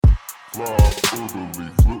Fly orderly,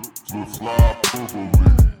 flip, flip, fly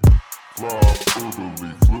orderly. Fly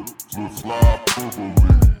orderly, flip, flip, fly orderly.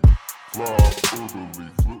 Fly orderly,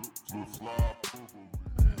 flip, flip, fly orderly.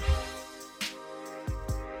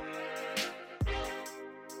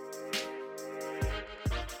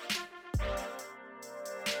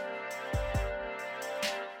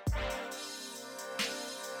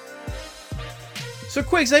 So,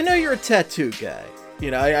 Quigs, I know you're a tattoo guy.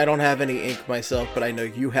 You know, I don't have any ink myself, but I know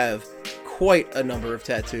you have quite a number of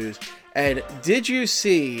tattoos. And did you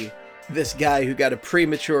see this guy who got a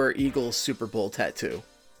premature Eagles Super Bowl tattoo?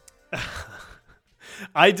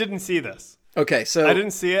 I didn't see this. Okay, so... I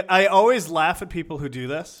didn't see it. I always laugh at people who do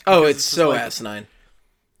this. Oh, it's just so asinine.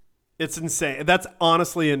 It's insane. That's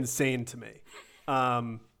honestly insane to me.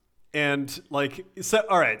 And like, so,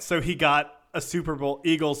 all right. So he got a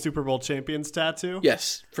Eagles Super Bowl champions tattoo.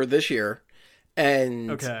 Yes, for this year.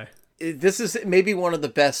 And okay, this is maybe one of the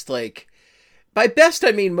best, like, by best,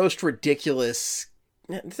 I mean most ridiculous.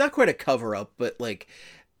 It's not quite a cover up, but like,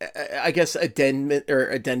 I guess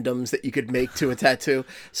addendums that you could make to a tattoo.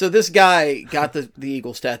 So this guy got the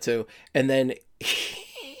Eagles tattoo, and then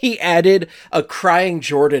he added a crying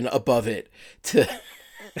Jordan above it to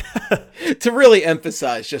to really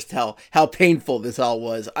emphasize just how painful this all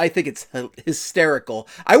was. I think it's hysterical.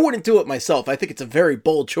 I wouldn't do it myself. I think it's a very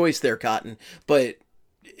bold choice there, Cotton. But,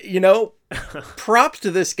 you know, props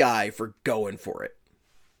to this guy for going for it.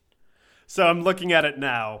 So I'm looking at it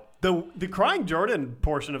now. The crying Jordan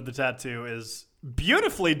portion of the tattoo is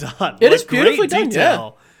beautifully done. It is beautifully done,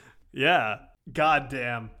 detail. Yeah. God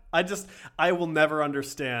damn. I will never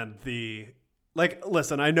understand the... Like,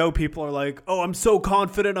 listen, I know people are like, oh, I'm so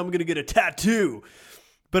confident I'm going to get a tattoo.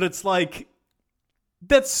 But it's like,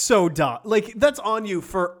 that's so dumb. Like, that's on you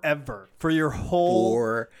forever. For your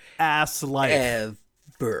whole ass life.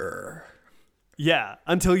 Ever. Yeah.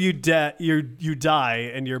 Until you die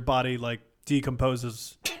and your body, like,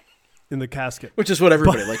 decomposes in the casket. Which is what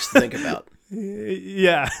everybody likes to think about.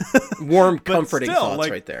 Yeah. Warm, comforting still, thoughts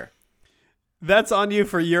like, right there. That's on you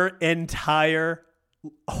for your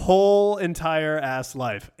whole entire ass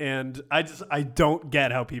life, and I don't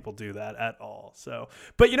get how people do that at all. So,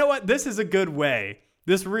 but you know what, this is a good way,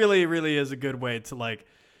 this really is a good way to like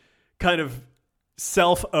kind of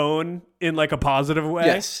self-own in like a positive way.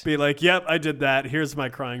 Yes. Be like, yep, I did that, here's my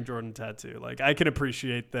crying Jordan tattoo. Like, I can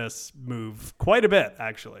appreciate this move quite a bit,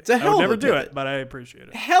 actually. It's a hell I would of never a do pivot. it, but I appreciate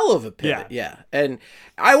it. Hell of a pivot. Yeah. And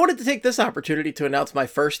I wanted to take this opportunity to announce my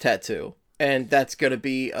first tattoo. And that's going to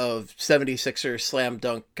be of 76ers slam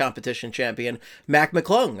dunk competition champion Mac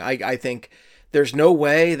McClung. I think there's no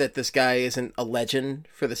way that this guy isn't a legend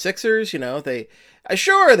for the Sixers. You know, they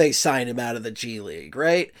signed him out of the G League,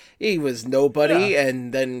 right? He was nobody,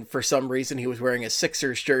 and then for some reason he was wearing a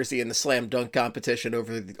Sixers jersey in the slam dunk competition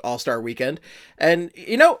over the All-Star weekend. And,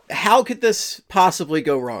 you know, how could this possibly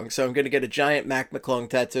go wrong? So I'm going to get a giant Mac McClung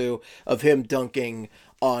tattoo of him dunking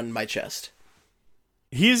on my chest.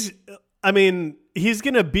 He's gonna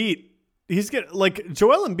like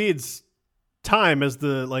Joel Embiid's time as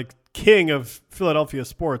the like king of Philadelphia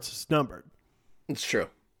sports is numbered. It's true.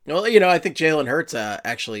 Well, you know, I think Jalen Hurts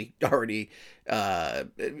actually already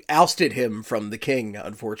ousted him from the king,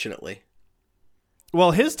 unfortunately.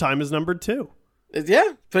 Well, his time is numbered too.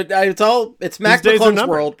 Yeah, but it's Mac McClung's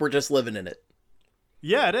world. We're just living in it.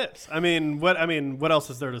 Yeah, it is. I mean, what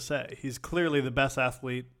else is there to say? He's clearly the best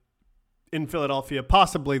athlete in Philadelphia,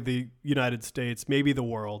 possibly the United States, maybe the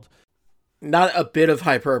world. Not a bit of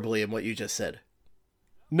hyperbole in what you just said.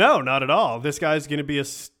 No, not at all. This guy's going to be a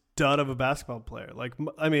stud of a basketball player. Like,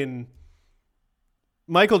 I mean,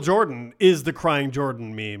 Michael Jordan is the crying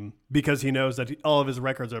Jordan meme because he knows that all of his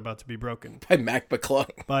records are about to be broken. By Mac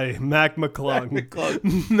McClung. By Mac McClung. Mac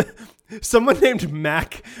McClung. Someone named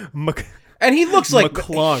Mac McClung. And he looks like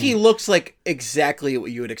McClung. He looks like exactly what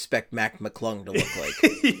you would expect Mac McClung to look like.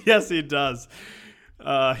 Yes, he does.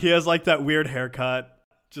 He has like that weird haircut.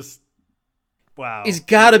 Just wow. He's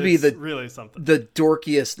got to be really something. The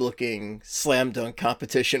dorkiest looking slam dunk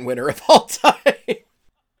competition winner of all time.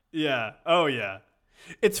 Yeah. Oh yeah.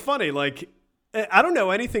 It's funny. Like, I don't know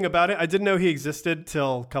anything about it. I didn't know he existed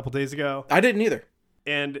till a couple days ago. I didn't either.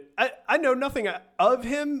 And I know nothing of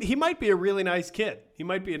him. He might be a really nice kid. He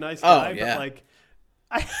might be a nice guy, but like,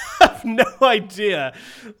 I have no idea.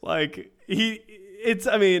 Like, he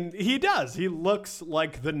does. He looks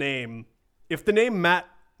like the name. If the name Mac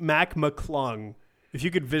McClung, if you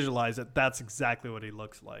could visualize it, that's exactly what he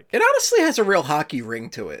looks like. It honestly has a real hockey ring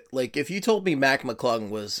to it. Like, if you told me Mac McClung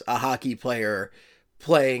was a hockey player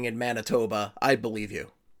playing in Manitoba, I'd believe you.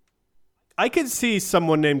 I could see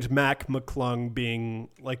someone named Mac McClung being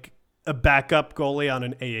like a backup goalie on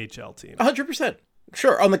an AHL team. 100%.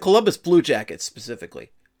 Sure, on the Columbus Blue Jackets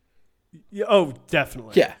specifically. Yeah, oh,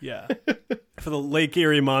 definitely. Yeah. Yeah. For the Lake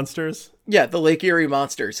Erie Monsters. Yeah, the Lake Erie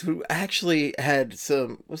Monsters, who actually had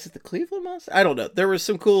some, was it the Cleveland Monsters? I don't know. There was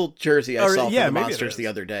some cool jersey I saw from the Monsters the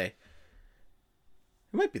other day.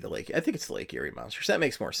 It might be I think it's the Lake Erie Monsters. That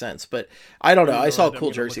makes more sense, but I don't know. I saw a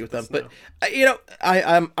cool jersey with them, but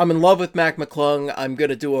I'm in love with Mac McClung. I'm going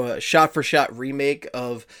to do a shot-for-shot remake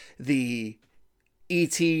of the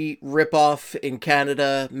E.T. ripoff in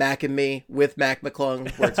Canada, Mac and Me, with Mac McClung,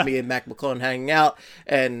 where it's me and Mac McClung hanging out,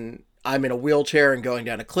 and I'm in a wheelchair and going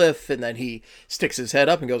down a cliff, and then he sticks his head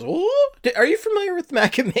up and goes, "Oh, are you familiar with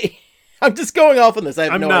Mac and Me?" I'm just going off on this. I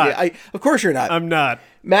have no idea. Of course you're not. I'm not.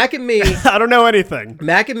 Mac and Me. I don't know anything.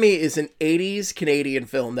 Mac and Me is an 80s Canadian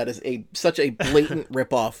film that is such a blatant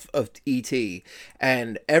ripoff of E.T.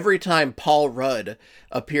 And every time Paul Rudd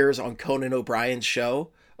appears on Conan O'Brien's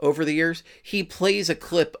show over the years, he plays a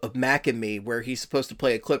clip of Mac and Me where he's supposed to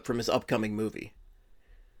play a clip from his upcoming movie.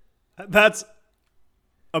 That's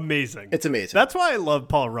amazing. It's amazing. That's why I love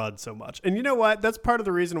Paul Rudd so much. And you know what? That's part of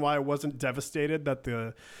the reason why I wasn't devastated that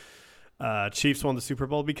the Chiefs won the Super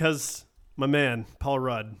Bowl, because my man, Paul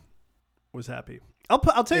Rudd, was happy. I'll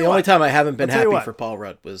tell you what. The only time I haven't been happy for Paul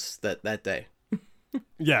Rudd was that day.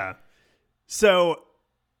 Yeah. So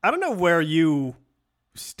I don't know where you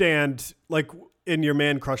stand, like, in your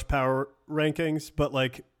man crush power rankings, but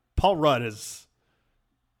like Paul Rudd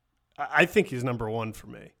I think he's number one for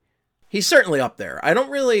me. He's certainly up there. I don't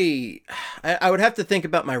really, I would have to think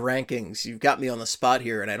about my rankings. You've got me on the spot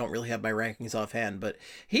here, and I don't really have my rankings offhand, but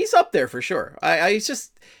he's up there for sure. He's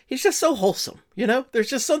just so wholesome, you know? There's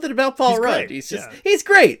just something about Paul Rudd. He's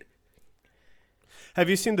great. Have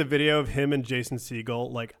you seen the video of him and Jason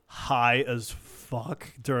Segel, like, high as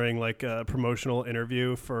fuck during, like, a promotional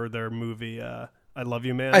interview for their movie, I Love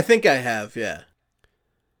You, Man? I think I have, yeah.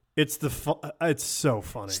 It's so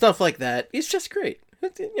funny. Stuff like that. He's just great.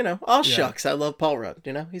 You know, shucks. I love Paul Rudd.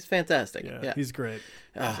 You know, he's fantastic. Yeah. He's great.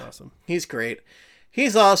 He's awesome. He's great.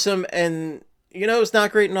 He's awesome. And you know who's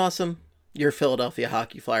not great and awesome? Your Philadelphia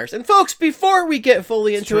Hockey Flyers. And folks, before we get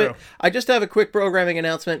fully into it, I just have a quick programming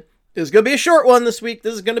announcement. This is going to be a short one this week.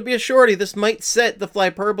 This is going to be a shorty. This might set the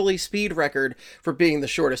Flyperbole speed record for being the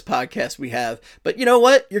shortest podcast we have. But you know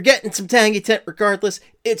what? You're getting some Tangy Tent regardless.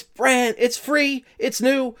 It's free, it's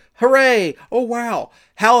new. Hooray. Oh, wow.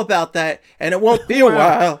 How about that? And it won't be a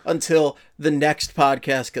while until the next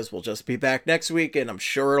podcast, because we'll just be back next week, and I'm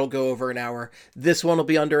sure it'll go over an hour. This one will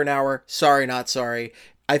be under an hour. Sorry, not sorry.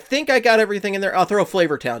 I think I got everything in there. I'll throw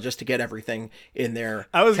Flavortown just to get everything in there.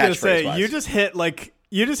 I was going to say, you just hit like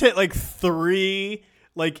 3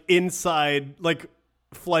 like inside, like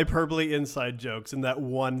Flyperbole inside jokes in that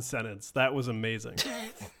one sentence. That was amazing.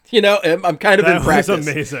 You know, I'm kind of in practice. That was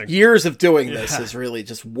amazing. Years of doing this has really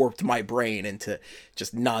just warped my brain into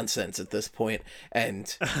just nonsense at this point.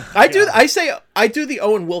 And I do the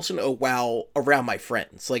Owen Wilson oh wow around my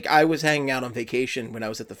friends. Like, I was hanging out on vacation when I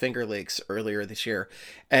was at the Finger Lakes earlier this year,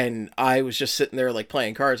 and I was just sitting there like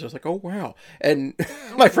playing cards. I was like, oh wow. And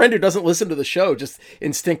my friend who doesn't listen to the show just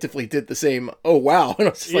instinctively did the same oh wow. And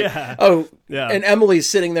I was just like, oh yeah. And Emily's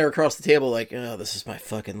sitting there across the table like, oh, this is my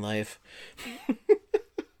fucking life.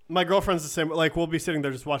 My girlfriend's the same. Like, we'll be sitting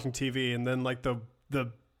there just watching TV, and then like the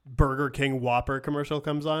Burger King Whopper commercial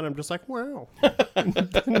comes on. I'm just like, wow.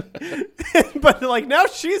 But like, now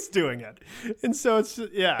she's doing it, and so it's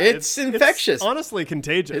infectious. It's honestly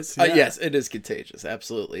contagious. Yes, it is contagious.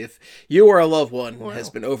 Absolutely. If you or a loved one has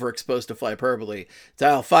been overexposed to Flyperbole,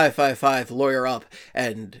 dial 555 lawyer up,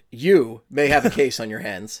 and you may have a case on your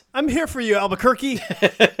hands. I'm here for you, Albuquerque.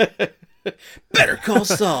 Better call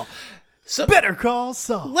Saul. So, Better call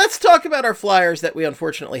Saul. Let's talk about our Flyers that we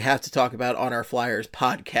unfortunately have to talk about on our Flyers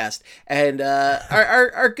podcast. And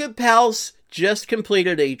our good pals just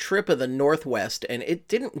completed a trip of the Northwest, and it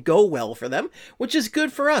didn't go well for them, which is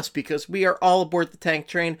good for us because we are all aboard the tank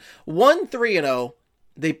train. 1-3-0.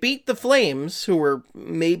 They beat the Flames, who were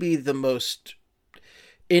maybe the most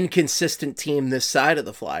inconsistent team this side of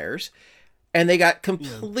the Flyers. And they got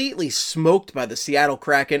completely smoked by the Seattle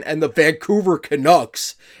Kraken and the Vancouver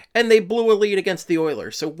Canucks. And they blew a lead against the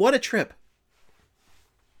Oilers. So what a trip.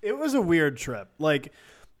 It was a weird trip. Like,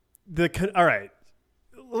 all right.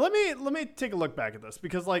 Let me take a look back at this,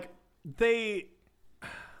 because like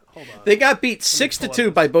hold on. They got beat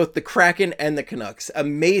 6-2 by both the Kraken and the Canucks.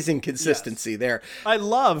 Amazing consistency there. I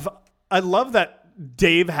love that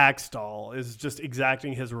Dave Hackstall is just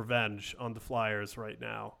exacting his revenge on the Flyers right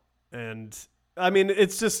now. And I mean,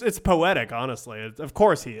 it's poetic, honestly. Of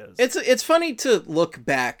course he is. It's funny to look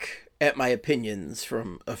back at my opinions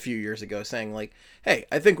from a few years ago saying like, hey,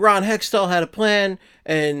 I think Ron Hextall had a plan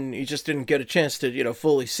and he just didn't get a chance to,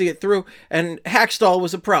 fully see it through. And Hextall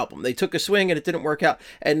was a problem. They took a swing and it didn't work out.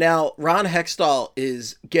 And now Ron Hextall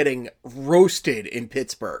is getting roasted in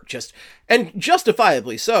Pittsburgh, and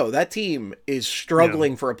justifiably so. That team is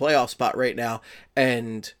struggling for a playoff spot right now.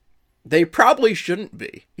 And they probably shouldn't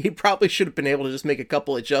be. He probably should have been able to just make a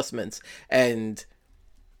couple adjustments, and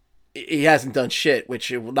he hasn't done shit, which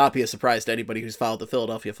it will not be a surprise to anybody who's followed the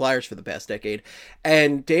Philadelphia Flyers for the past decade.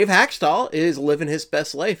 And Dave Hakstol is living his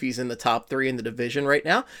best life. He's in the top 3 in the division right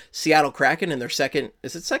now. Seattle Kraken in their second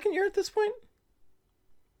year at this point?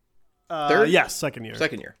 Third? Yes, second year.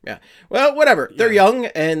 Second year, yeah. Well, whatever. Yeah. They're young,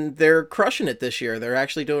 and they're crushing it this year. They're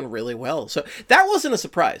actually doing really well. So that wasn't a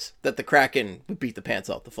surprise that the Kraken would beat the pants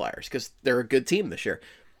off the Flyers, because they're a good team this year.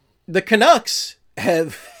 The Canucks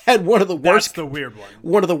have had one of the worst... That's the weird one.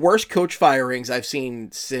 One of the worst coach firings I've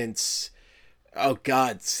seen since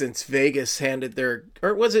Vegas handed their...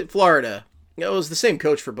 Or was it Florida? It was the same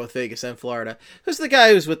coach for both Vegas and Florida. Who's the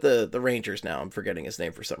guy who's with the Rangers now? I'm forgetting his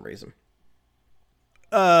name for some reason.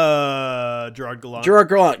 Gerard Gallant.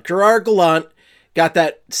 Gerard Gallant got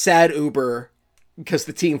that sad Uber because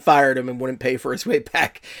the team fired him and wouldn't pay for his way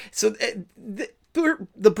back. So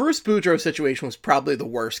the Bruce Boudreau situation was probably the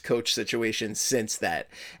worst coach situation since that.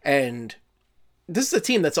 And this is a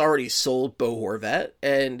team that's already sold Bo Horvat,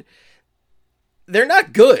 and they're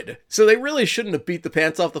not good. So they really shouldn't have beat the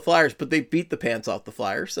pants off the Flyers, but they beat the pants off the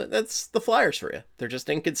Flyers. That's the Flyers for you. They're just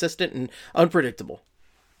inconsistent and unpredictable.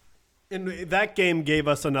 And that game gave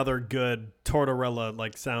us another good Tortorella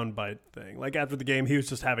soundbite thing. After the game, he was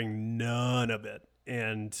just having none of it.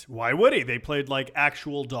 And why would he? They played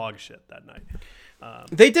actual dog shit that night.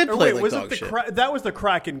 They did play dog shit. That was the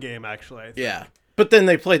Kraken game, actually, I think. Yeah. But then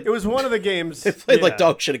they played... It was one of the games... They played like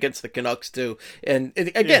dog shit against the Canucks, too. And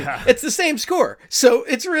it's the same score. So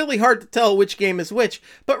it's really hard to tell which game is which.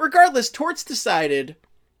 But regardless, Torts decided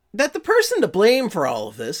that the person to blame for all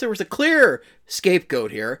of this, there was a clear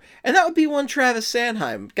scapegoat here, and that would be one Travis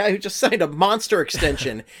Sanheim, guy who just signed a monster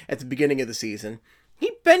extension at the beginning of the season.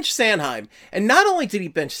 He benched Sanheim, and not only did he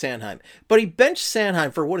bench Sanheim, but he benched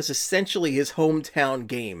Sanheim for what is essentially his hometown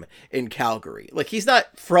game in Calgary. He's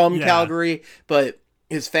not from Calgary, but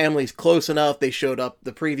his family's close enough. They showed up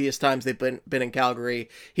the previous times they've been in Calgary.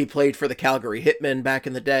 He played for the Calgary Hitmen back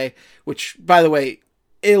in the day, which, by the way,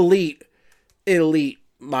 elite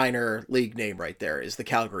minor league name right there is the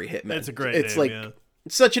Calgary Hitmen. It's a great name,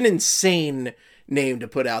 such an insane name to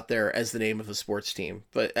put out there as the name of a sports team,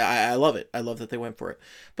 but I love it. I love that they went for it.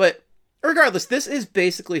 But regardless, this is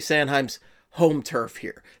basically Sanheim's home turf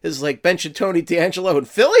here. This is like benching Tony DeAngelo in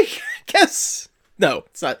Philly, I guess. No,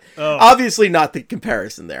 it's not. Oh. Obviously not the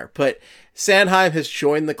comparison there, but Sanheim has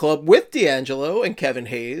joined the club with DeAngelo and Kevin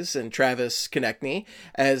Hayes and Travis Konechny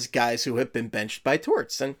as guys who have been benched by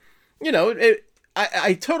Torts. And,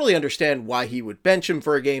 I totally understand why he would bench him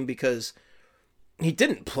for a game, because he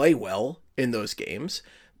didn't play well in those games.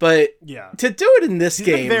 But to do it in this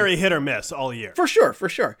game... He's been very hit or miss all year. For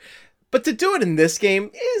sure. But to do it in this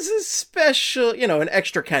game is a special, an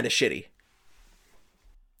extra kind of shitty.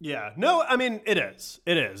 Yeah. No, I mean, it is.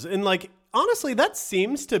 It is. And, honestly, that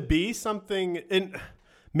seems to be something... And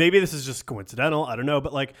maybe this is just coincidental. I don't know.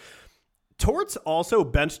 But, Torts also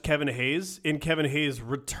benched Kevin Hayes, and Kevin Hayes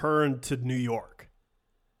returned to New York.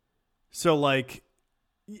 So, I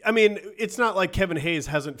mean, it's not like Kevin Hayes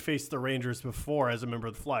hasn't faced the Rangers before as a member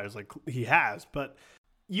of the Flyers. He has, but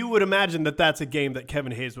you would imagine that that's a game that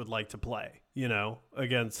Kevin Hayes would like to play,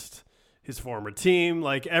 against his former team.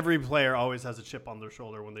 Every player always has a chip on their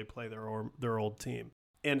shoulder when they play their old team.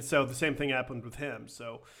 And so the same thing happened with him.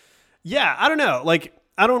 So, yeah, I don't know.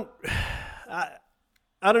 I don't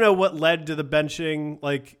know what led to the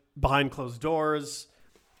benching, behind closed doors.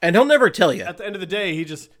 And he'll never tell you. At the end of the day, he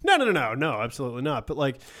just... No, absolutely not.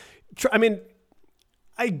 But, I mean,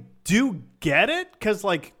 I do get it, because,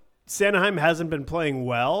 Sanheim hasn't been playing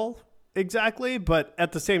well, exactly. But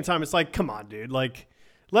at the same time, it's come on, dude. Let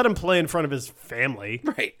him play in front of his family.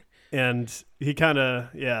 Right. And he kind of...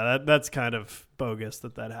 Yeah, that's kind of bogus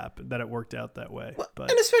that happened, that it worked out that way. Well,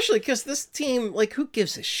 and especially because this team, who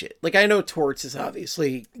gives a shit? I know Torts is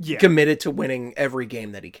obviously committed to winning every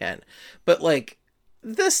game that he can. But,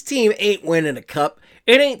 this team ain't winning a cup.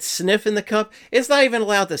 It ain't sniffing the cup. It's not even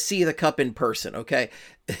allowed to see the cup in person, okay?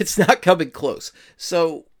 It's not coming close.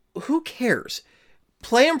 So who cares?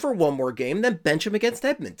 play him for one more game, then bench him against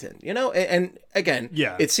Edmonton, you know? And again,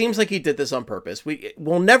 it seems like he did this on purpose.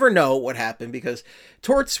 We'll never know what happened because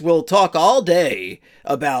Torts will talk all day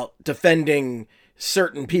about defending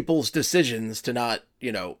certain people's decisions to not,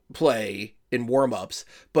 you know, play in warm-ups,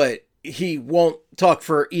 but he won't talk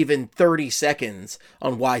for even 30 seconds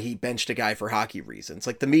on why he benched a guy for hockey reasons.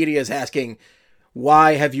 Like, the media is asking,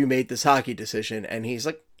 why have you made this hockey decision? And he's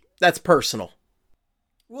like, that's personal.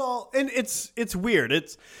 Well, and it's weird.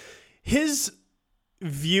 It's his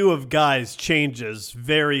view of guys changes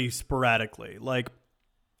very sporadically. Like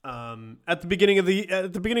at the beginning of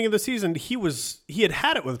the season, he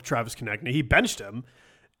had it with Travis Konechny. He benched him,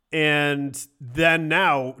 and then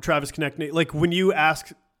now Travis Konechny. Like, when you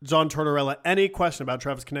ask John Tortorella any question about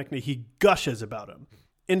Travis Konechny, he gushes about him,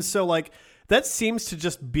 and so like that seems to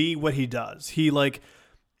just be what he does. He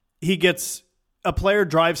gets. A player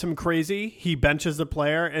drives him crazy, he benches the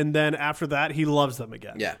player, and then after that, he loves them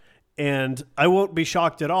again. Yeah. And I won't be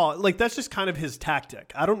shocked at all. Like, that's just kind of his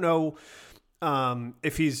tactic. I don't know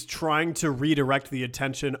if he's trying to redirect the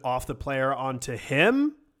attention off the player onto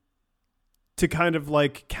him to kind of,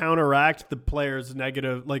 like, counteract the player's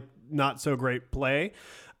negative, like, not so great play.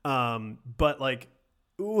 But, like,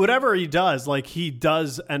 whatever he does, like, he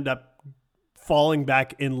does end up falling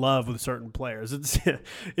back in love with certain players.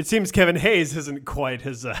 It seems Kevin Hayes isn't quite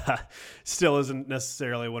his, still isn't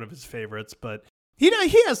necessarily one of his favorites, but he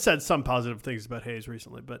has said some positive things about Hayes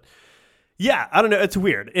recently. But yeah, I don't know. It's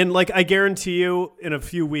weird. And like, I guarantee you in a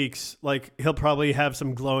few weeks, like he'll probably have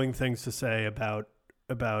some glowing things to say about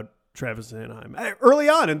Travis Sanheim. Early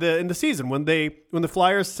on in the season when the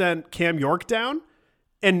Flyers sent Cam York down,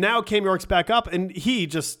 and now Cam York's back up, and he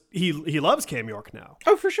loves Cam York now.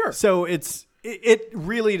 Oh, for sure. So it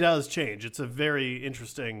really does change. It's a very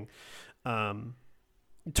interesting.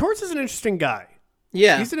 Torts is an interesting guy.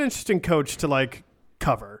 Yeah, he's an interesting coach to like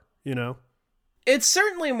cover. You know, it's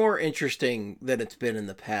certainly more interesting than it's been in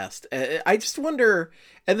the past. I just wonder,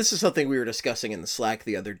 and this is something we were discussing in the Slack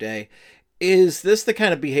the other day. Is this the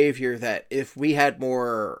kind of behavior that if we had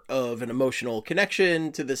more of an emotional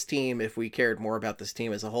connection to this team, if we cared more about this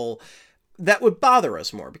team as a whole, that would bother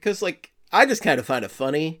us more? Because, like, I just kind of find it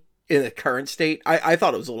funny in the current state. I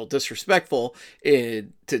thought it was a little disrespectful to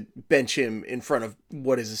bench him in front of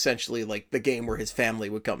what is essentially, like, the game where his family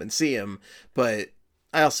would come and see him. But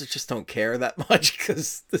I also just don't care that much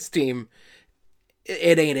because this team,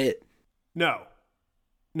 it ain't it. No,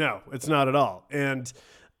 it's not at all. And,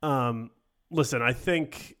 listen, I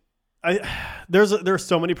think there's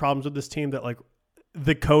so many problems with this team that like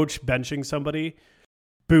the coach benching somebody,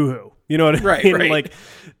 boo-hoo. You know what I mean? Right. Like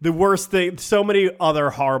the worst thing, so many other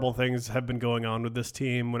horrible things have been going on with this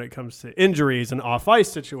team when it comes to injuries and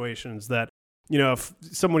off-ice situations that, you know, if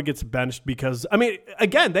someone gets benched because, I mean,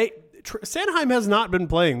 again, Sanheim has not been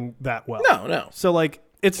playing that well. No. So like,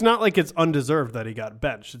 it's not like it's undeserved that he got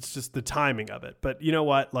benched. It's just the timing of it. But you know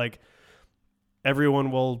what? Like, everyone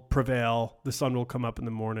will prevail. The sun will come up in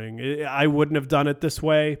the morning. I wouldn't have done it this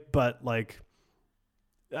way, but like,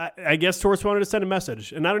 I guess Torts wanted to send a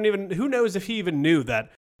message, and who knows if he even knew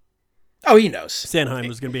that. Oh, he knows. Sanheim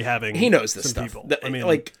was going to be having. He knows this stuff. People. I mean,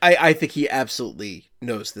 like, I think he absolutely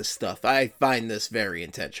knows this stuff. I find this very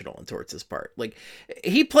intentional on Torts' part. Like,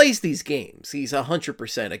 he plays these games. He's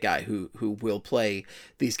 100% a guy who will play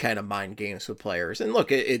these kind of mind games with players. And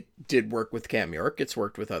look, it did work with Cam York. It's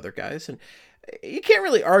worked with other guys, and you can't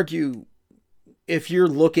really argue if you're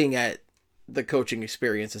looking at the coaching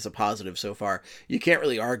experience as a positive so far. You can't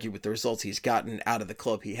really argue with the results he's gotten out of the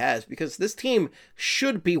club he has, because this team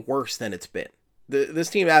should be worse than it's been. This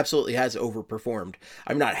team absolutely has overperformed.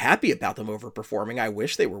 I'm not happy about them overperforming. I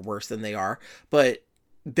wish they were worse than they are, but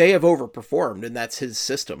they have overperformed, and that's his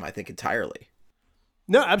system, I think, entirely.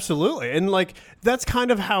 No, absolutely. And like, that's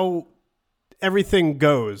kind of how everything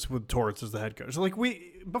goes with Torts as the head coach. Like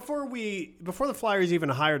before the Flyers even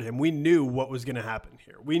hired him, we knew what was going to happen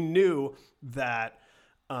here. We knew that,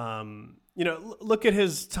 look at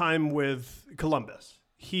his time with Columbus.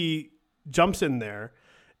 He jumps in there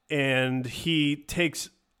and he takes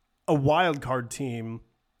a wild card team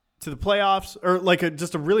to the playoffs, or like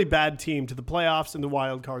just a really bad team to the playoffs in the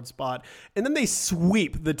wild card spot. And then they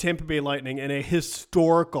sweep the Tampa Bay Lightning in a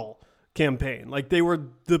historical campaign. Like, they were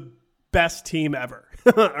the best team ever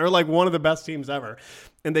or like one of the best teams ever.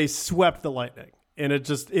 And they swept the Lightning, and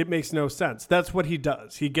it makes no sense. That's what he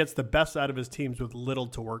does. He gets the best out of his teams with little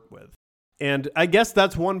to work with. And I guess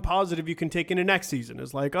that's one positive you can take into next season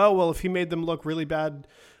is like, oh, well, if he made them look really bad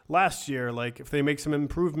last year, like if they make some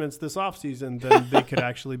improvements this offseason, then they could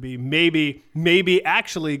actually be maybe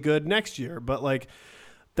actually good next year. But like,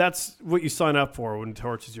 that's what you sign up for when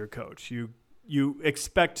Torts is your coach. You you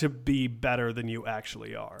expect to be better than you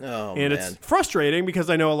actually are. Oh, and man. it's frustrating because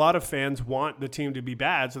I know a lot of fans want the team to be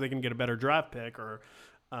bad so they can get a better draft pick or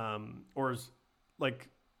like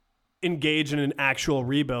engage in an actual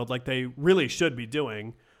rebuild like they really should be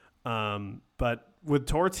doing. But with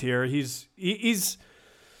Torts here, he's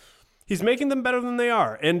making them better than they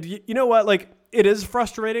are. And you know what? Like, it is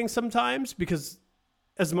frustrating sometimes because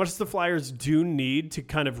as much as the Flyers do need to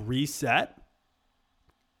kind of reset,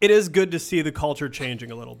 it is good to see the culture changing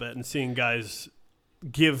a little bit and seeing guys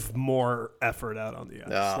give more effort out on the ice.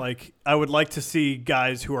 Yeah. Like, I would like to see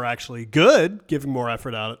guys who are actually good giving more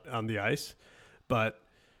effort out on the ice, but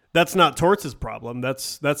that's not Torts' problem.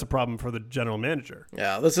 That's a problem for the general manager.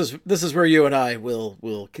 Yeah, this is where you and I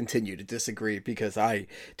will continue to disagree because I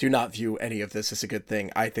do not view any of this as a good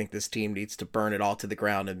thing. I think this team needs to burn it all to the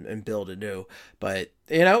ground and build anew. But,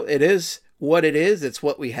 it is what it is. It's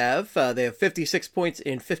what we have. They have 56 points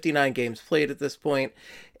in 59 games played at this point.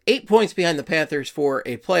 8 points behind the Panthers for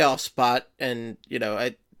a playoff spot. And,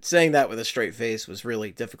 saying that with a straight face was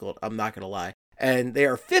really difficult. I'm not going to lie. And they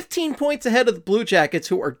are 15 points ahead of the Blue Jackets,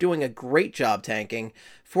 who are doing a great job tanking.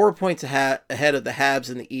 4 points ahead of the Habs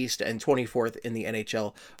in the East and 24th in the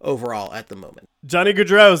NHL overall at the moment. Johnny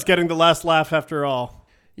Gaudreau's getting the last laugh after all.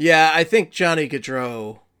 Yeah, I think Johnny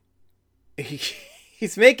Gaudreau,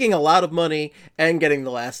 he's making a lot of money and getting the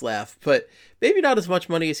last laugh, but maybe not as much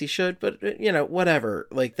money as he should, but, whatever.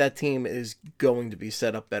 Like, that team is going to be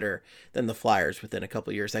set up better than the Flyers within a couple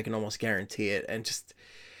of years. I can almost guarantee it. And just...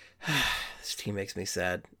 this team makes me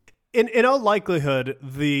sad. In all likelihood,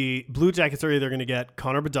 the Blue Jackets are either going to get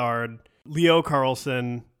Connor Bedard, Leo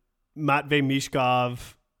Carlson, Matvei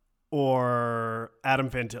Mishkov, or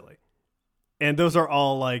Adam Fantilli. And those are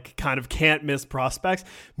all like kind of can't miss prospects.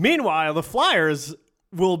 Meanwhile, the Flyers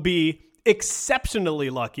will be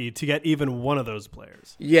exceptionally lucky to get even one of those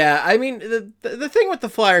players. Yeah, I mean, the thing with the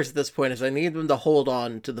Flyers at this point is I need them to hold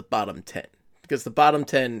on to the bottom 10. Because the bottom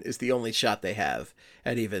 10 is the only shot they have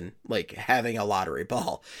at even, like, having a lottery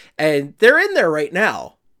ball. And they're in there right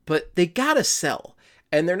now, but they gotta sell.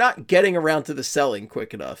 And they're not getting around to the selling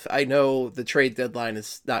quick enough. I know the trade deadline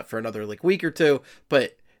is not for another, week or two,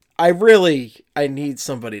 but I need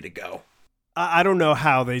somebody to go. I don't know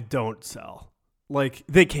how they don't sell. Like,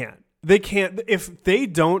 they can't. They can't. If they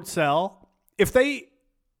don't sell, if they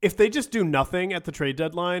just do nothing at the trade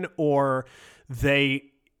deadline, or they...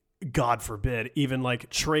 God forbid, even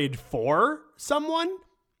trade for someone,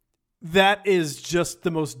 that is just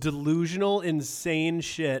the most delusional, insane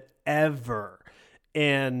shit ever.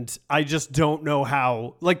 And I just don't know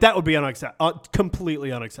how, that would be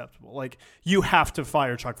completely unacceptable. You have to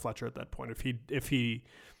fire Chuck Fletcher at that point if he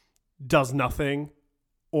does nothing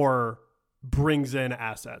or brings in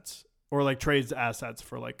assets or trades assets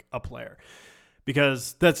for a player,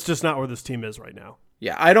 because that's just not where this team is right now.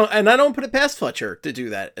 Yeah, I don't put it past Fletcher to do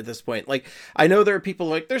that at this point. I know there are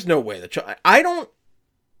people there's no way that Chuck, I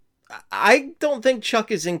don't think Chuck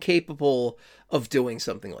is incapable of doing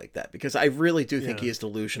something like that, because I really do think he is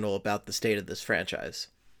delusional about the state of this franchise.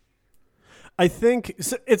 I think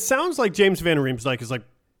it sounds like James Van Riemsdyk is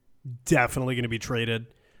definitely going to be traded.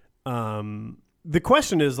 The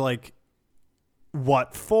question is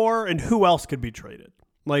what for and who else could be traded?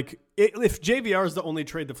 If JVR is the only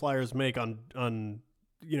trade the Flyers make on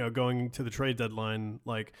going to the trade deadline,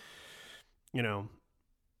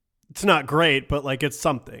 it's not great, but it's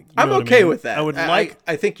something. I'm okay with that.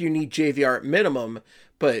 I think you need JVR at minimum,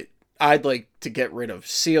 but I'd like to get rid of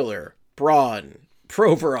Sealer, Braun,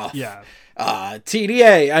 Provorov,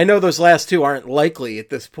 TDA. I know those last two aren't likely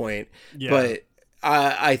at this point, but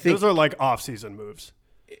I think those are off-season moves.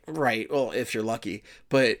 Right. Well, if you're lucky,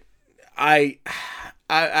 but I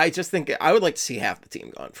just think I would like to see half the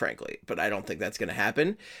team gone, frankly, but I don't think that's going to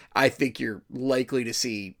happen. I think you're likely to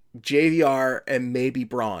see JVR and maybe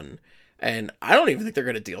Braun, and I don't even think they're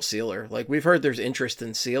going to deal Sealer. We've heard there's interest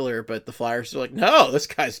in Sealer, but the Flyers are no, this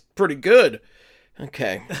guy's pretty good.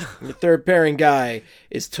 Okay, the third pairing guy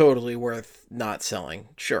is totally worth not selling.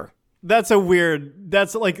 Sure. That's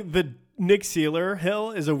the Nick Sealer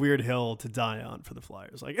hill is a weird hill to die on for the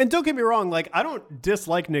Flyers. And don't get me wrong, I don't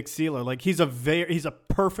dislike Nick Sealer. He's a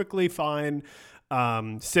perfectly fine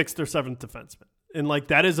 6th or 7th defenseman. And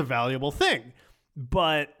that is a valuable thing.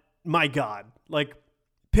 But my God,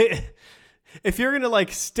 if you're going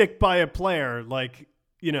to stick by a player, if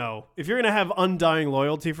you're going to have undying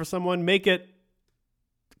loyalty for someone, make it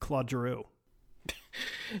Claude Giroux.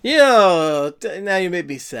 Yeah, now you made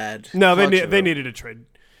me sad. No, they needed a trade.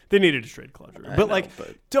 They needed to trade Claude Giroux.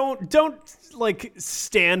 But don't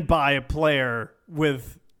stand by a player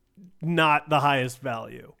with not the highest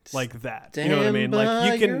value like that. Stand you know what I mean?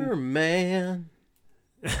 Like you can your man.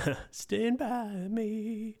 Stand by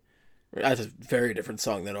me. That's a very different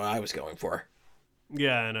song than what I was going for.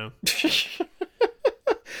 Yeah, I know.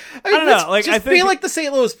 I don't know. Like, just I think feel like the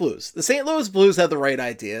St. Louis Blues. The St. Louis Blues had the right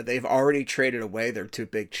idea. They've already traded away their two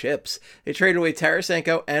big chips. They traded away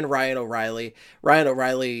Tarasenko and Ryan O'Reilly. Ryan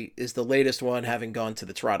O'Reilly is the latest one, having gone to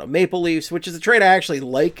the Toronto Maple Leafs, which is a trade I actually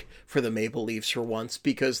like for the Maple Leafs for once,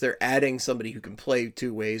 because they're adding somebody who can play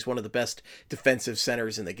two ways, one of the best defensive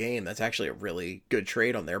centers in the game. That's actually a really good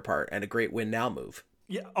trade on their part and a great win now move.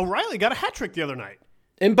 Yeah, O'Reilly got a hat trick the other night.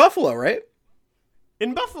 In Buffalo, right?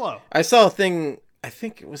 In Buffalo. I saw a thing, I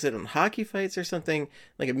think, was it on Hockey Fights or something,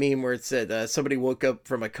 like a meme where it said somebody woke up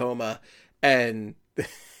from a coma and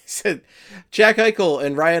said Jack Eichel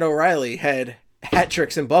and Ryan O'Reilly had hat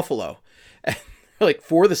tricks in Buffalo. And like,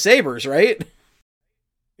 for the Sabres, right?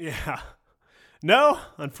 Yeah. No,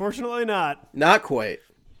 unfortunately not. Not quite.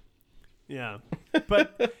 Yeah.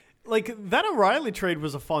 But like that O'Reilly trade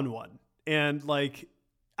was a fun one. And like,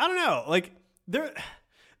 I don't know, like there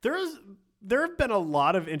have been a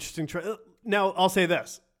lot of interesting trades. Now I'll say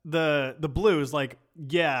this, the Blues, like,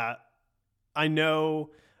 yeah, I know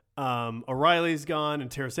O'Reilly's gone and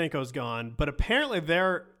Tarasenko's gone, but apparently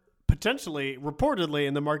they're reportedly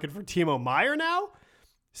in the market for Timo Meier now.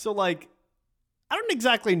 So like, I don't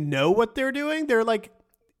exactly know what they're doing. They're like,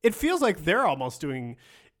 it feels like they're almost doing,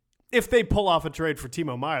 if they pull off a trade for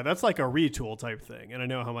Timo Meier, that's like a retool type thing. And I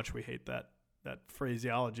know how much we hate that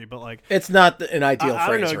phraseology, but like, it's not an ideal phrase. I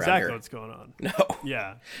don't know around exactly here. what's going on. No.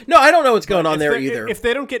 Yeah. No, I don't know what's going on there either. If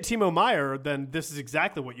they don't get Timo Meier, then this is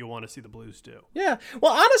exactly what you want to see the Blues do. Yeah.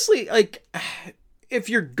 Well, honestly, like, if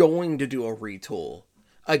you're going to do a retool,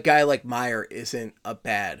 a guy like Meier isn't a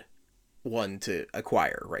bad one to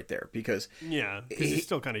acquire right there, because he's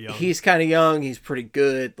still kind of young. He's kind of young. He's pretty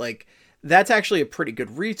good. Like, that's actually a pretty good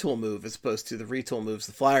retool move as opposed to the retool moves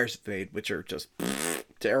the Flyers have made, which are just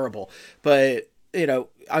terrible. But, you know,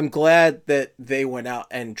 I'm glad that they went out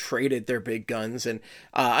and traded their big guns. And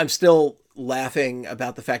I'm still laughing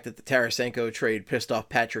about the fact that the Tarasenko trade pissed off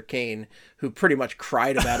Patrick Kane, who pretty much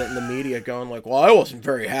cried about it in the media, going like, well, I wasn't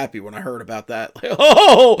very happy when I heard about that. Like,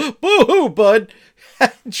 oh, boo-hoo, bud.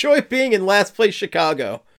 Enjoy being in last place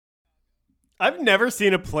Chicago. I've never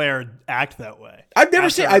seen a player act that way. I've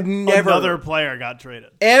never another player got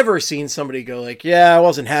traded. Ever seen somebody go like, yeah, I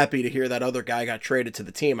wasn't happy to hear that other guy got traded to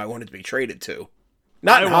the team I wanted to be traded to.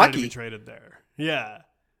 Not in I wanted hockey. To be traded there. Yeah.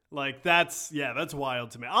 Like that's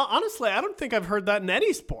wild to me. Honestly, I don't think I've heard that in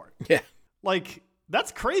any sport. Yeah. Like,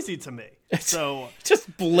 that's crazy to me. So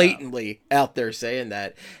just blatantly out there saying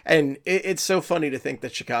that. And it's so funny to think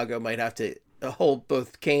that Chicago might have to hold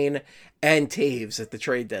both Kane and Taves at the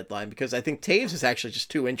trade deadline, because I think Taves is actually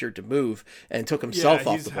just too injured to move and took himself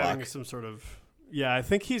off the block. I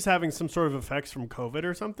think he's having some sort of effects from COVID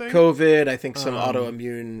or something. I think some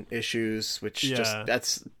autoimmune issues, which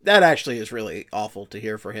that actually is really awful to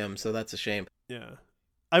hear for him. So that's a shame. Yeah.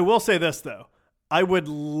 I will say this though. I would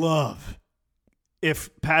love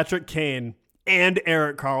if Patrick Kane and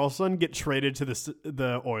Erik Karlsson get traded to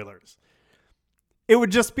the Oilers. It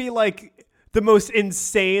would just be like the most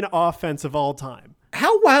insane offense of all time.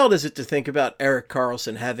 How wild is it to think about Erik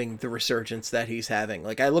Karlsson having the resurgence that he's having?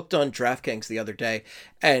 Like, I looked on DraftKings the other day,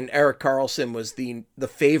 and Erik Karlsson was the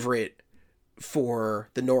favorite for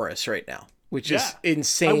the Norris right now, which is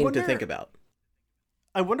insane to think about.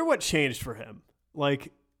 I wonder what changed for him. What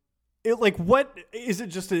is it?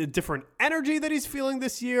 Just a different energy that he's feeling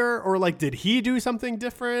this year, or like, did he do something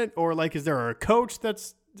different, or like, is there a coach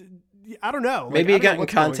that's? I don't know. Maybe he got in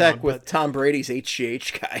contact with Tom Brady's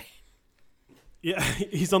HGH guy. Yeah,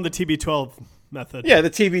 he's on the TB12 method. Yeah, the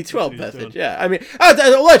TB12 method. Yeah, I mean,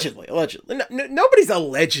 allegedly. Nobody's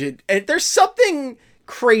alleged. And there's something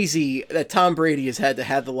crazy that Tom Brady has had to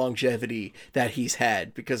have the longevity that he's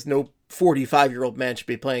had, because no 45-year-old man should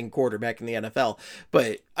be playing quarterback in the NFL.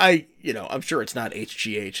 But I'm sure it's not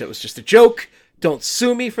HGH. That was just a joke. Don't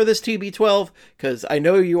sue me for this TB12, because I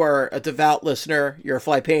know you are a devout listener. You're a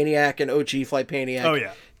Flypaniac, an OG Flypaniac. Oh,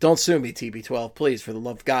 yeah. Don't sue me, TB12, please, for the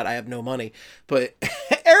love of God. I have no money. But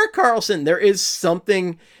Erik Karlsson, there is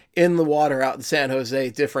something in the water out in San Jose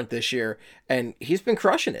different this year, and he's been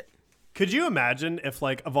crushing it. Could you imagine if,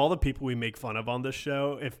 like, of all the people we make fun of on this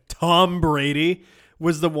show, if Tom Brady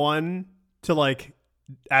was the one to, like,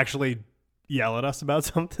 actually yell at us about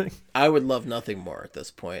something? I would love nothing more at this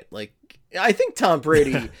point. Like, I think Tom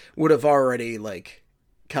Brady would have already, like,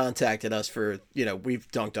 contacted us for, we've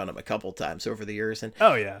dunked on him a couple times over the years. And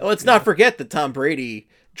oh yeah, let's not forget that Tom Brady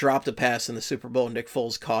dropped a pass in the Super Bowl. Nick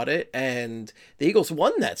Foles caught it, and the Eagles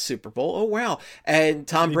won that Super Bowl. Oh, wow. And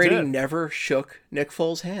Tom Brady never shook Nick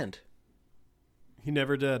Foles' hand. He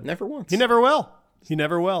never did. Never once. He never will. He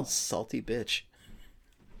never will. Salty bitch.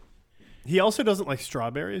 He also doesn't like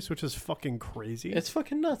strawberries, which is fucking crazy. It's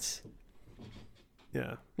fucking nuts.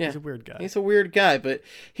 Yeah. He's a weird guy. He's a weird guy, but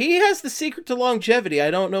he has the secret to longevity.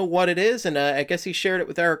 I don't know what it is, and I guess he shared it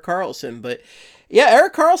with Erik Karlsson. But yeah,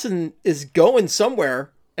 Erik Karlsson is going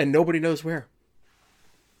somewhere, and nobody knows where.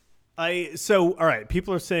 All right,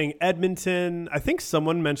 people are saying Edmonton. I think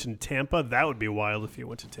someone mentioned Tampa. That would be wild if you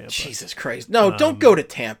went to Tampa. Jesus Christ. No, don't go to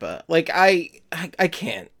Tampa. Like, I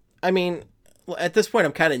can't. I mean, at this point,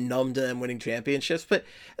 I'm kind of numb to them winning championships, but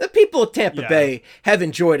the people of Tampa Bay have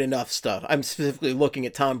enjoyed enough stuff. I'm specifically looking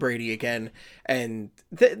at Tom Brady again, and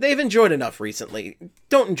they've enjoyed enough recently.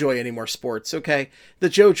 Don't enjoy any more sports, okay? The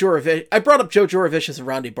Joe Jurevich. I brought up Joe Jurevicius and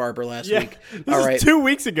Rondy Barber last week. All right, 2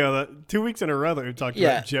 weeks ago, 2 weeks in a row that we talked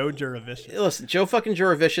about Joe Jurevicius. Listen, Joe fucking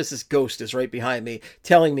Jurevicius' ghost is right behind me,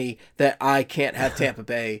 telling me that I can't have Tampa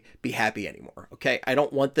Bay be happy anymore. Okay, I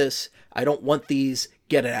don't want this. I don't want these.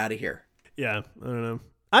 Get it out of here. Yeah, I don't know.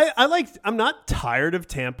 I'm not tired of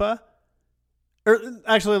Tampa. Or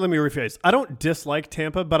actually, let me rephrase. I don't dislike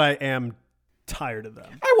Tampa, but I am tired of them.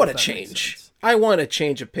 I want to change. I want a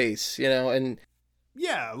change of pace, and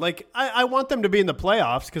yeah, like I want them to be in the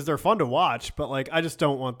playoffs because they're fun to watch, but like I just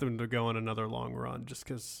don't want them to go on another long run just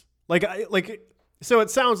because so it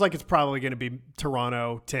sounds like it's probably going to be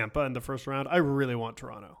Toronto, Tampa in the first round. I really want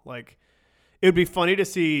Toronto. Like it would be funny to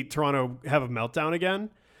see Toronto have a meltdown again.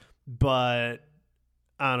 But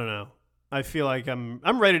I don't know. I feel like I'm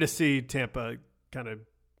ready to see Tampa kind of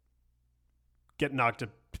get knocked a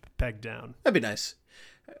peg down. That'd be nice.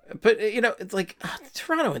 But, it's like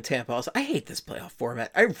Toronto and Tampa. Also, I hate this playoff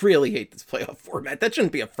format. I really hate this playoff format. That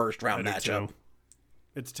shouldn't be a first-round matchup. Too.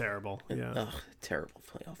 It's terrible. Yeah. Ugh, terrible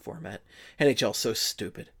playoff format. NHL's so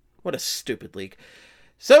stupid. What a stupid league.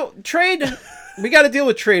 So, trade. We got to deal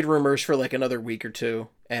with trade rumors for like another week or two.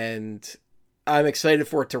 And I'm excited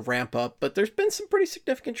for it to ramp up, but there's been some pretty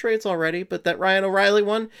significant trades already. But that Ryan O'Reilly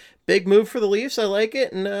one, big move for the Leafs. I like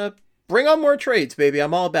it. And bring on more trades, baby.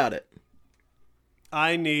 I'm all about it.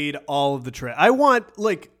 I need all of the trade.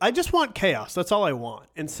 I just want chaos. That's all I want.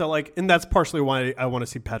 And so and that's partially why I want to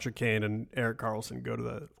see Patrick Kane and Erik Karlsson go to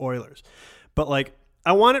the Oilers. But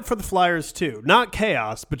I want it for the Flyers too. Not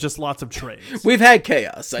chaos, but just lots of trades. We've had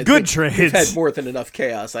chaos. Good trades. We've had more than enough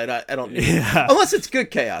chaos. I don't need unless it's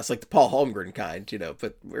good chaos, like the Paul Holmgren kind,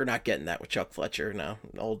 but we're not getting that with Chuck Fletcher. No.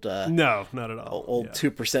 No, not at all. Old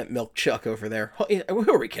 2% milk Chuck over there.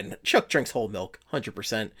 Who are we kidding? Chuck drinks whole milk,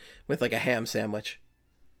 100%, with like a ham sandwich.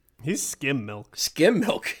 He's skim milk. Skim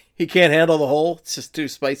milk? He can't handle the whole? It's just too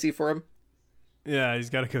spicy for him? Yeah,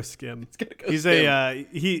 he's got to go skim. He's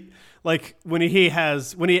skim. When he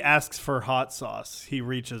asks for hot sauce, he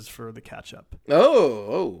reaches for the ketchup.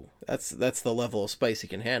 Oh, that's the level of spice he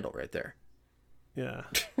can handle right there. Yeah.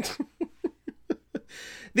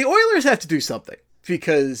 The Oilers have to do something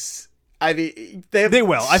because they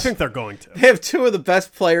will. I think they're going to. They have two of the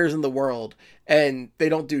best players in the world, and they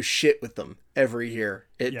don't do shit with them every year.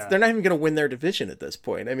 They're not even going to win their division at this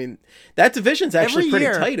point. I mean, that division's actually pretty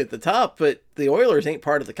tight at the top, but the Oilers ain't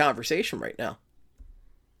part of the conversation right now.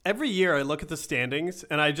 Every year I look at the standings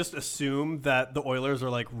and I just assume that the Oilers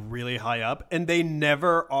are really high up, and they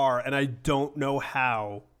never are. And I don't know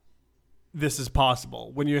how this is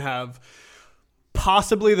possible when you have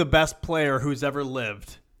possibly the best player who's ever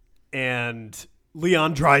lived and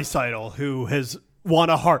Leon Draisaitl, who has won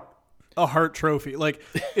a Hart trophy.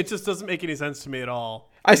 It just doesn't make any sense to me at all.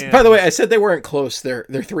 By the way, I said they weren't close. They're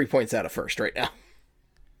 3 points out of first right now.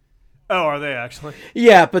 Oh, are they actually?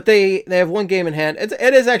 Yeah, but they have one game in hand.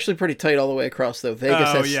 It is actually pretty tight all the way across, though.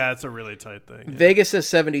 It's a really tight thing. Yeah. Vegas has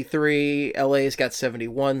 73, LA's got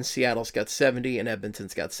 71, Seattle's got 70, and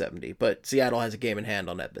Edmonton's got 70. But Seattle has a game in hand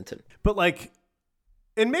on Edmonton. But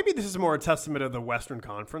and maybe this is more a testament of the Western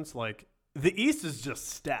Conference. The East is just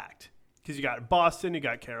stacked because you got Boston, you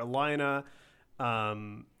got Carolina,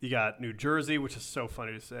 you got New Jersey, which is so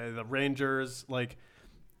funny to say. The Rangers,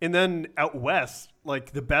 and then out west,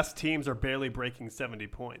 the best teams are barely breaking 70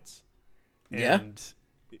 points. And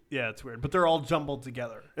yeah, it's weird, but they're all jumbled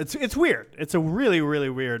together. It's weird. It's a really, really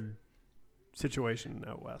weird situation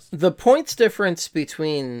out west. The points difference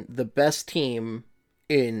between the best team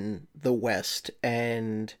in the West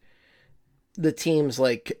and the teams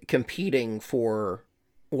competing for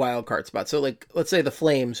wild card spots. So let's say the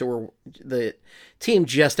Flames, who are the team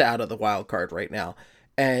just out of the wild card right now,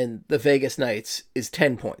 and the Vegas Knights is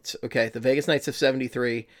 10 points. Okay, the Vegas Knights have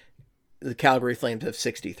 73, the Calgary Flames have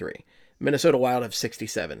 63. Minnesota Wild have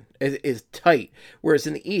 67. It is tight. Whereas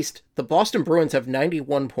in the East, the Boston Bruins have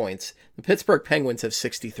 91 points. The Pittsburgh Penguins have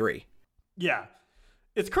 63. Yeah.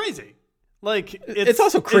 It's crazy. Like it's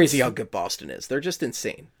also crazy how good Boston is. They're just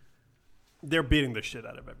insane. They're beating the shit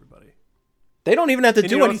out of everybody. They don't even have to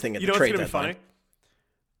do anything at the trade deadline. Funny?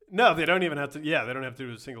 No, they don't even have to. Yeah, they don't have to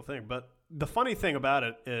do a single thing. But the funny thing about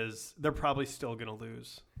it is they're probably still going to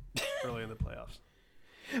lose early in the playoffs.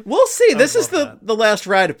 We'll see. This is the last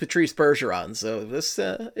ride of Patrice Bergeron, so this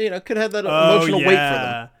could have that emotional weight for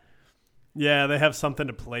them. Yeah, they have something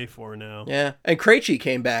to play for now. Yeah, and Krejci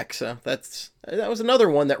came back, so that was another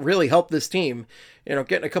one that really helped this team.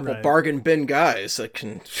 Getting a couple of bargain bin guys that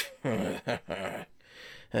can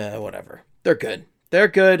whatever. They're good. They're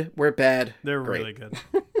good. We're bad. They're Great. Really good.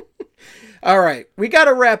 All right, we got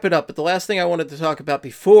to wrap it up. But the last thing I wanted to talk about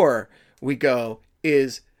before we go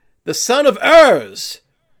is the son of Urs.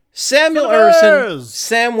 Samuel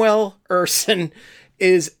Ersson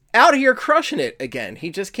is out here crushing it again. He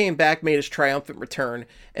just came back, made his triumphant return,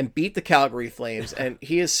 and beat the Calgary Flames. And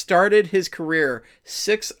he has started his career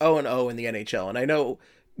 6-0-0 in the NHL. And I know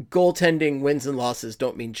goaltending wins and losses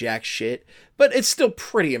don't mean jack shit, but it's still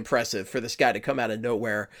pretty impressive for this guy to come out of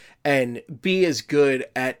nowhere and be as good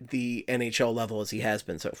at the NHL level as he has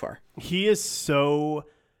been so far. He is so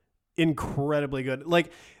incredibly good.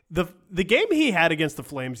 Like, the game he had against the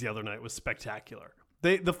Flames the other night was spectacular.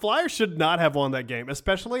 The Flyers should not have won that game,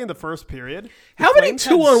 especially in the first period. How many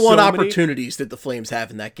 2-on-1 opportunities did the Flames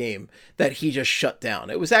have in that game that he just shut down?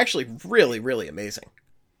 It was actually really, really amazing.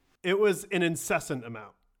 It was an incessant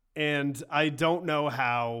amount. And I don't know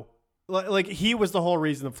how... Like, he was the whole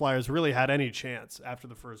reason the Flyers really had any chance after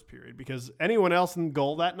the first period. Because anyone else in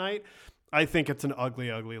goal that night, I think it's an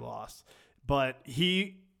ugly, ugly loss. But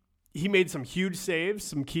he made some huge saves,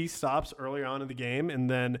 some key stops earlier on in the game, and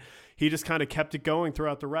then he just kind of kept it going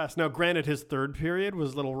throughout the rest. Now, granted, his third period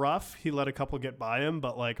was a little rough. He let a couple get by him,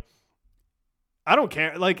 but, like, I don't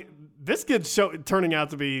care. Like, this kid's turning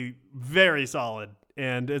out to be very solid,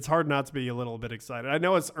 and it's hard not to be a little bit excited. I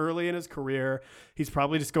know it's early in his career. He's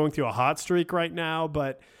probably just going through a hot streak right now,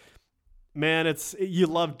 but, man, you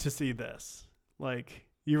love to see this. Like,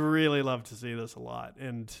 you really love to see this a lot.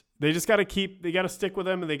 And they just got to stick with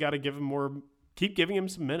him, and they got to keep giving him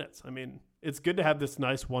some minutes. I mean, it's good to have this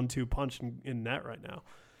nice 1-2 punch in net right now.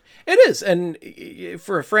 It is. And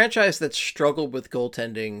for a franchise that's struggled with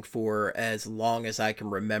goaltending for as long as I can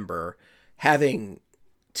remember, having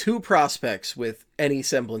two prospects with any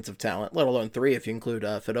semblance of talent, let alone three if you include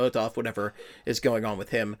Fedotov, whatever is going on with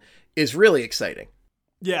him, is really exciting.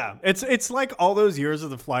 Yeah, it's like all those years of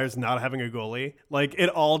the Flyers not having a goalie. Like, it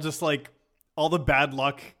all just, like, all the bad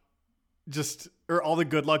luck or all the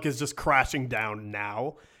good luck is just crashing down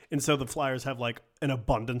now. And so the Flyers have, like, an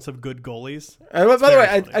abundance of good goalies. By the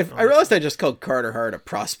way, I realized I just called Carter Hart a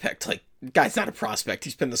prospect. Like, guy's not a prospect.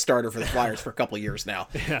 He's been the starter for the Flyers for a couple of years now.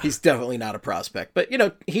 Yeah. He's definitely not a prospect. But,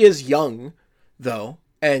 he is young, though.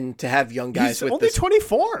 And to have young guys he's only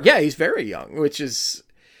 24. Yeah, he's very young, which is...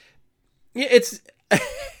 Yeah, it's...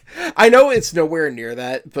 I know it's nowhere near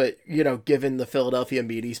that, but, given the Philadelphia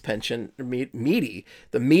media's penchant,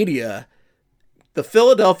 the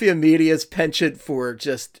Philadelphia media's penchant for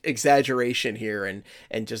just exaggeration here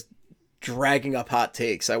and just dragging up hot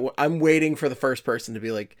takes. I'm waiting for the first person to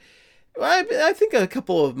be like, well, I think a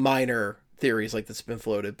couple of minor theories like this have been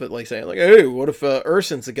floated, but like saying like, hey, what if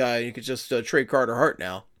Ursson's a guy and you could just trade Carter Hart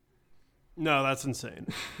now? No, that's insane.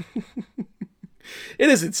 It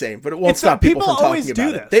is insane, but it won't stop people from talking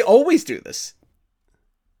about it. They always do this.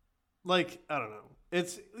 Like, I don't know.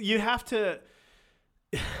 You have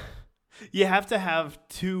to have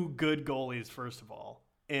two good goalies, first of all.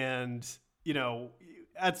 And,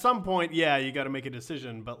 at some point, yeah, you got to make a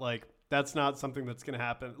decision, but like, that's not something that's going to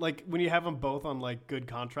happen. Like, when you have them both on like good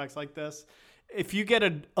contracts like this, if you get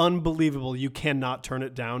an unbelievable, you cannot turn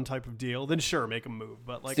it down type of deal, then sure, make a move.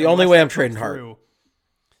 But like, it's the only way I'm trading Hart.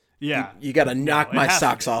 Yeah, you got to knock my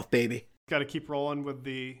socks off, baby. Got to keep rolling with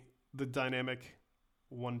the dynamic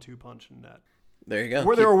 1-2 punch in net. There you go.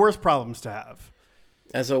 Where there are worse problems to have.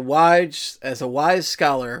 As a wise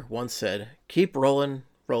scholar once said, "Keep rolling,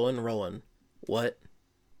 rolling, rolling." What?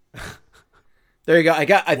 There you go. I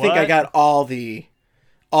think I got all the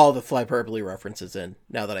Flyperbole references in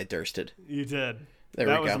now that I dursted. You did. There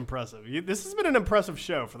we go. That was impressive. This has been an impressive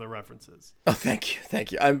show for the references. Oh, thank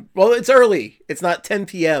you. Well, it's early. It's not 10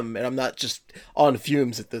 p.m. and I'm not just on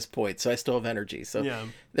fumes at this point, so I still have energy. So yeah.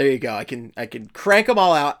 There you go. I can crank them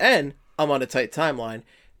all out, and I'm on a tight timeline.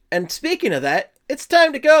 And speaking of that, it's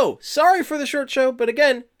time to go. Sorry for the short show, but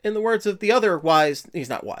again, in the words of the other wise, he's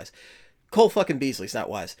not wise. Cole fucking Beasley's not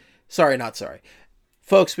wise. Sorry, not sorry.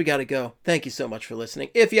 Folks, we gotta go. Thank you so much for listening.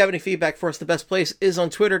 If you have any feedback for us, the best place is on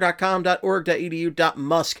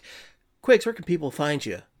twitter.com.org.edu.musk. Quigs, where can people find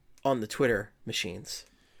you on the Twitter machines?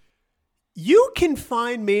 You can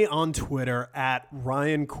find me on Twitter at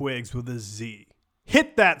Ryan Quiggs with a Z.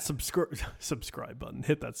 Hit that subscribe button.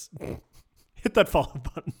 Hit that follow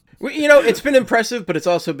button. You know, it's been impressive, but it's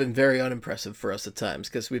also been very unimpressive for us at times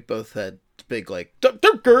because we've both had big, like,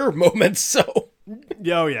 moments, so.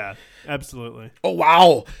 Oh, yeah. Absolutely. Oh,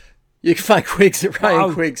 wow. You can find Quiggs at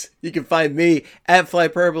Ryan Quiggs. You can find me at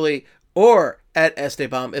Flyperbole or at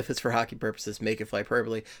Esteban. If it's for hockey purposes, make it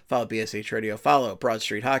Flyperbole. Follow BSH Radio. Follow Broad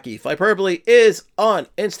Street Hockey. Flyperbole is on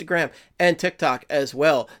Instagram and TikTok as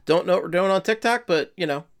well. Don't know what we're doing on TikTok, but, you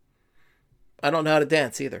know, I don't know how to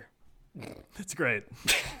dance either. That's great.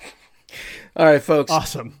 All right, folks.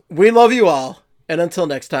 Awesome. We love you all. And until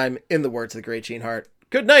next time, in the words of the great Gene Hart,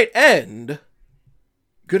 good night and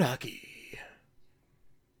good hockey.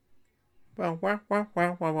 Wow, wow, wow,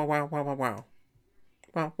 wow, wow, wow, wow, wow, wow.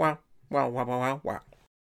 Wow, wow, wow, wow, wow, wow, wow.